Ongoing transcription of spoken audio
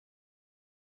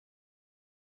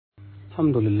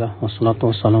Alhamdulillah,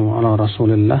 wassalatu wassalamu ala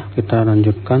rasulillah. Kita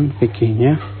lanjutkan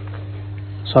fikihnya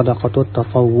Sadaqatut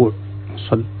tatawwu',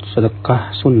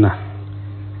 sedekah sunnah.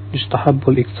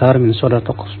 Yustahabbul iktsar min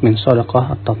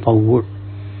sadaqah at-tatawwu'.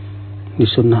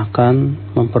 Disunnahkan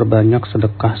memperbanyak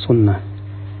sedekah sunnah.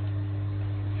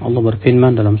 Allah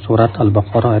berfirman dalam surat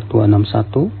Al-Baqarah ayat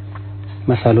 261,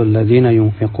 "Matsalul ladzina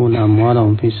yunfiquna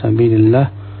amwalahum fi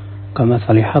sabilillah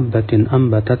kamathali habbatin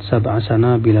ambatat sab'a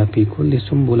sanabila fi kulli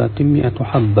sumbulatin mi'atu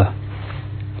habbah.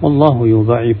 Wallahu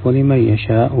yudha'ifu liman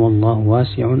yasha' wallahu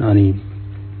wasi'un alim."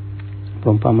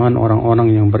 Perumpamaan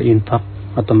orang-orang yang berinfak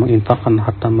atau menginfakkan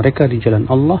harta mereka di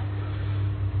jalan Allah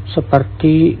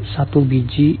seperti satu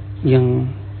biji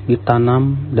yang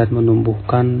ditanam dan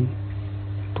menumbuhkan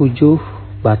 7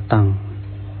 batang.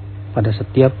 Pada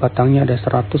setiap batangnya ada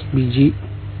 100 biji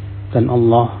dan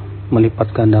Allah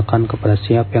melipat gandakan kepada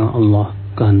siapa yang Allah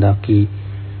kehendaki,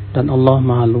 dan Allah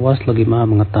Maha Luas lagi Maha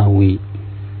mengetahui.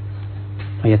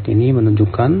 Ayat ini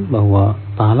menunjukkan bahwa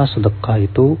pahala sedekah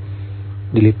itu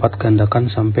dilipat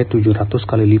gandakan sampai 700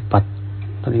 kali lipat,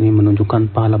 dan ini menunjukkan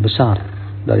pahala besar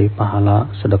dari pahala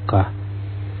sedekah.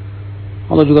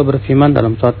 Allah juga berfirman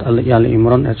dalam surat Ali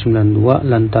Imran ayat 92,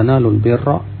 "Lan tanalul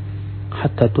birra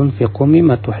hatta tunfiqu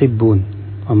mimma tuhibbun,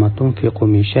 wa ma tunfiqu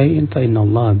min syai'in fa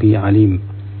innallaha bihi alim."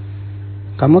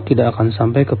 Kamu tidak akan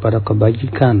sampai kepada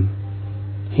kebajikan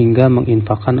hingga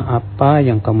menginfakkan apa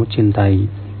yang kamu cintai,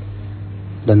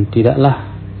 dan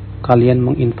tidaklah kalian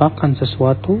menginfakkan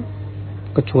sesuatu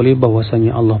kecuali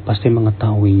bahwasanya Allah pasti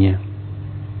mengetahuinya.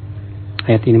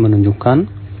 Ayat ini menunjukkan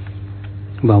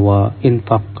bahwa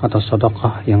infak atau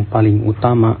sedekah yang paling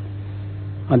utama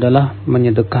adalah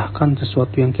menyedekahkan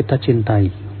sesuatu yang kita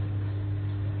cintai.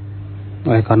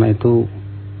 Oleh karena itu,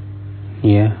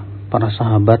 para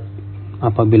sahabat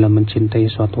apabila mencintai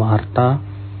suatu harta,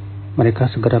 mereka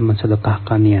segera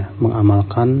mensedekahkannya,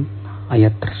 mengamalkan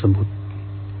ayat tersebut.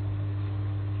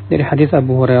 Dari hadis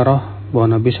Abu Hurairah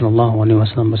bahwa Nabi sallallahu alaihi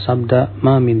wasallam bersabda,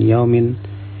 "Ma min yaumin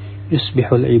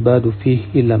yusbihul ibadu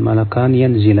fihi illa malakan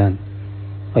yanzilan,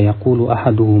 fa yaqulu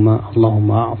ahaduhuma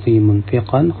Allahumma a'ti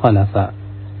munfiqan khalafa,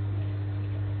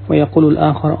 wa yaqulu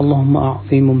al-akhar Allahumma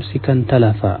a'ti mumsikan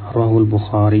talafa." Rawahul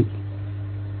Bukhari.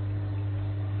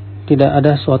 Tidak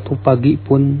ada suatu pagi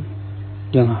pun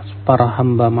yang para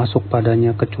hamba masuk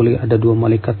padanya kecuali ada 2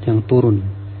 malaikat yang turun.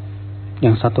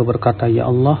 Yang satu berkata, "Ya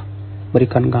Allah,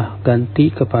 berikanlah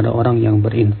ganti kepada orang yang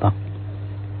berinfak."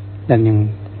 Dan yang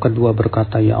kedua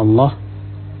berkata, "Ya Allah,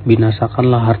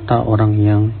 binasakanlah harta orang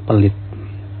yang pelit."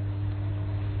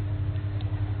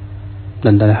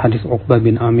 Dan dari hadis Uqbah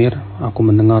bin Amir, aku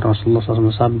mendengar Rasulullah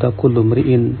SAW sabda, "Kullu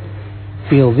mri'in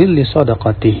fi dhilli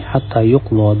sadaqatihi hatta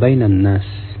yuqla bainan nas."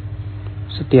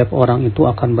 Setiap orang itu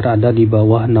akan berada di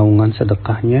bawah naungan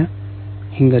sedekahnya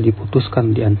hingga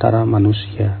diputuskan di antara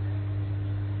manusia.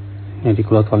 Yang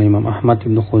dikeluarkan oleh Imam Ahmad,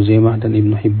 Ibnu Khuzaimah, dan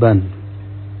Ibnu Hibban.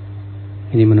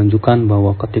 Ini menunjukkan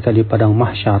bahwa ketika di padang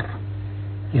mahsyar,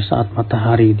 saat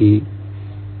matahari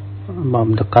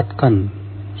mendekatkan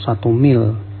 1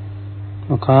 mil,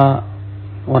 maka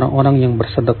orang-orang yang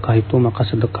bersedekah itu, maka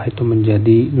sedekah itu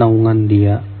menjadi naungan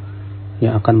dia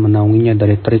yang akan menaunginya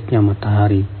dari teriknya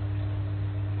matahari.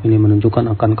 Ini menunjukkan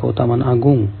akan keutamaan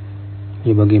agung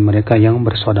bagi mereka yang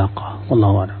bersedekah.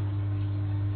 Wallahu a'lam.